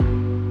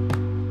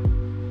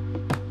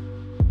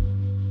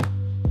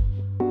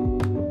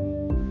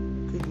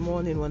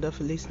evening,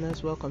 wonderful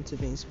listeners. Welcome to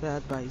Be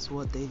Inspired by His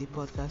Word Daily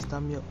Podcast.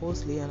 I'm your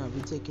host, Lee, and I'll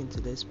be taking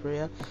today's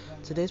prayer.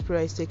 Today's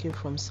prayer is taken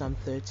from Psalm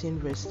 13,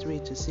 verse 3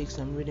 to 6.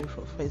 I'm reading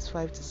from verse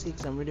 5 to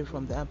 6. I'm reading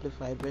from the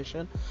Amplified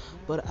Version.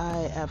 But I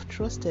have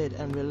trusted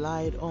and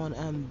relied on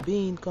and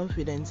been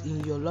confident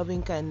in your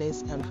loving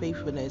kindness and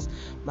faithfulness.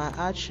 My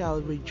heart shall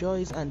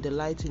rejoice and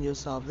delight in your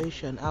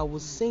salvation. I will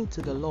sing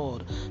to the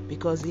Lord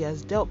because He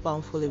has dealt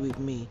bountifully with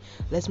me.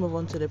 Let's move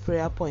on to the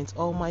prayer points.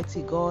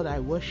 Almighty God,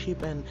 I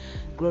worship and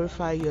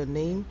glorify your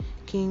name.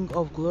 King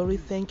of glory,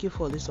 thank you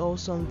for this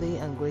awesome day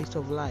and grace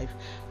of life.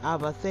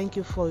 Abba, thank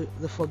you for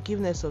the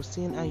forgiveness of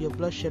sin and your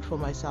blood shed for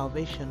my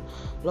salvation.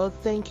 Lord,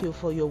 thank you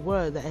for your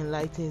word that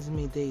enlightens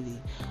me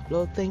daily.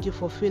 Lord, thank you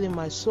for filling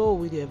my soul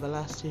with your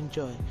everlasting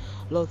joy.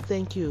 Lord,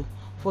 thank you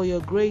for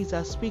your grace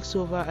that speaks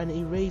over and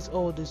erases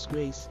all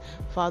disgrace.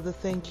 Father,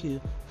 thank you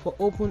for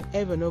open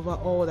heaven over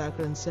all that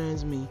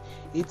concerns me.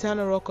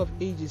 Eternal Rock of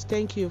Ages,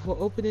 thank you for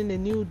opening a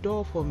new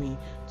door for me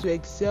to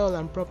excel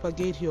and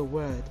propagate your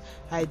word.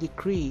 I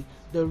decree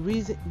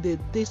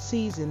this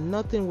season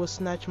nothing will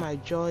snatch my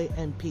joy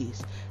and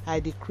peace. I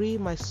decree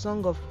my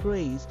song of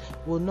praise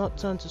will not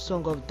turn to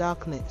song of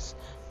darkness.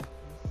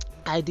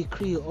 I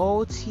decree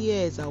all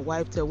tears are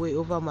wiped away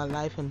over my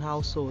life and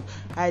household.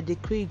 I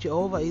decree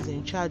Jehovah is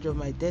in charge of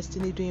my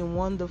destiny, doing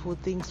wonderful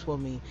things for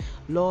me.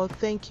 Lord,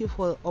 thank you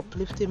for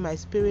uplifting my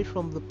spirit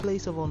from the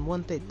place of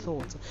unwanted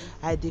thoughts.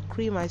 I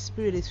decree my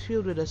spirit is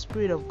filled with the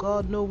Spirit of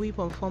God. No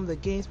weapon formed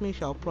against me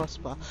shall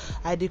prosper.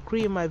 I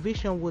decree my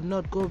vision would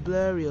not go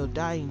blurry or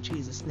die in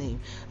Jesus'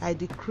 name. I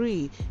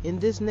decree in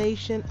this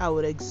nation I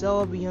would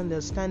excel beyond the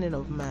understanding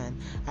of man.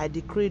 I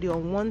decree the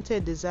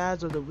unwanted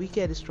desires of the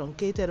wicked is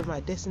truncated of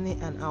my destiny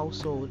and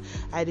household.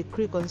 I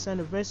decree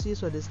concerning verses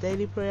for this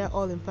daily prayer,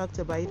 all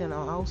impacted by it in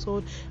our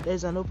household. There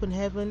is an open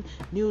heaven,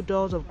 new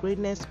doors of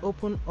greatness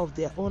open of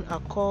their own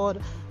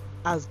accord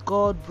as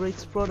God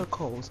breaks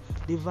protocols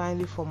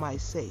divinely for my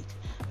sake.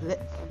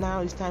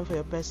 Now it's time for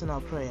your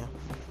personal prayer.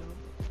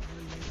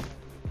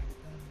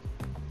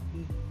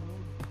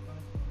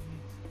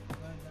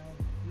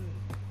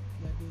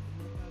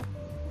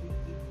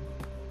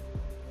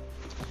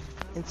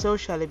 And so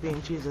shall it be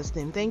in Jesus'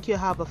 name. Thank you,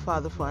 Abba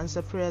Father, for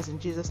answer prayers in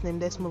Jesus' name.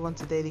 Let's move on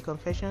to daily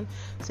confession.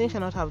 Sin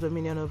shall not have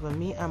dominion over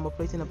me. I'm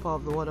operating the power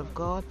of the word of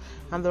God.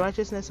 I'm the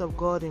righteousness of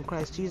God in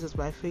Christ Jesus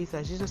by faith.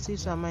 As Jesus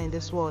is my in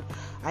this world,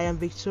 I am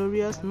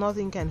victorious.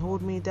 Nothing can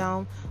hold me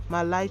down.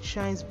 My light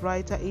shines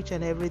brighter each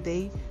and every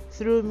day.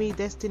 Through me,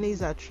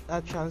 destinies are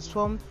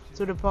transformed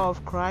through the power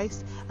of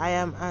Christ. I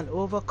am an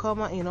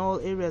overcomer in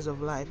all areas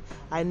of life.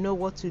 I know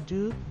what to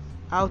do,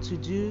 how to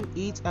do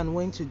it, and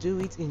when to do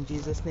it in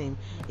Jesus' name.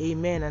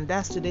 Amen. And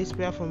that's today's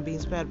prayer from Being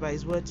Inspired by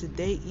His Word.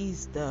 Today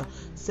is the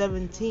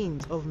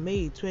 17th of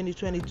May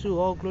 2022.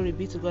 All glory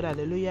be to God.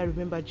 Hallelujah.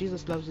 Remember,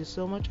 Jesus loves you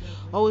so much.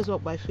 Always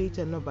walk by faith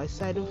and not by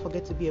sight. Don't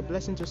forget to be a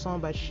blessing to someone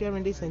by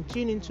sharing this, and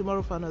tune in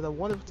tomorrow for another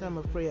wonderful time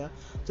of prayer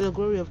to the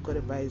glory of God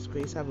and by His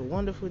grace. Have a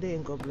wonderful day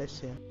and God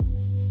bless you.